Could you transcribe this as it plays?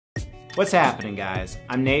What's happening, guys?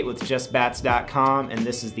 I'm Nate with JustBats.com, and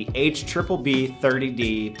this is the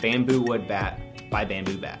HBBB30D Bamboo Wood Bat by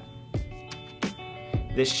BamBooBat.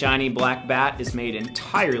 This shiny black bat is made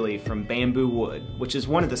entirely from bamboo wood, which is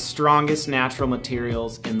one of the strongest natural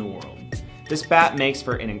materials in the world. This bat makes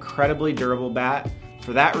for an incredibly durable bat.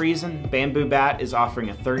 For that reason, BamBooBat is offering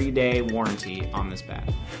a 30-day warranty on this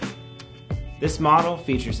bat. This model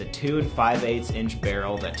features a 2 5/8 inch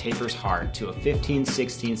barrel that tapers hard to a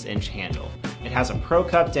 15/16 inch handle. It has a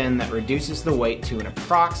pro-cupped end that reduces the weight to an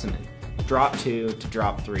approximate drop 2 to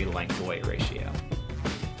drop 3 length to weight ratio.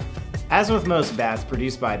 As with most bats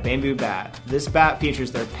produced by BamBooBat, this bat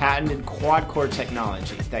features their patented quad-core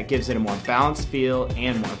technology that gives it a more balanced feel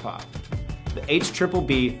and more pop. The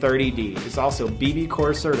HBBB30D is also BB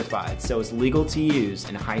Core certified, so it's legal to use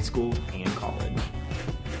in high school and college.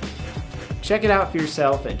 Check it out for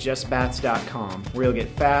yourself at JustBats.com, where you'll get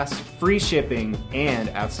fast, free shipping, and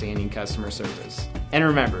outstanding customer service. And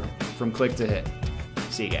remember, from click to hit.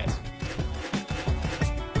 See you guys.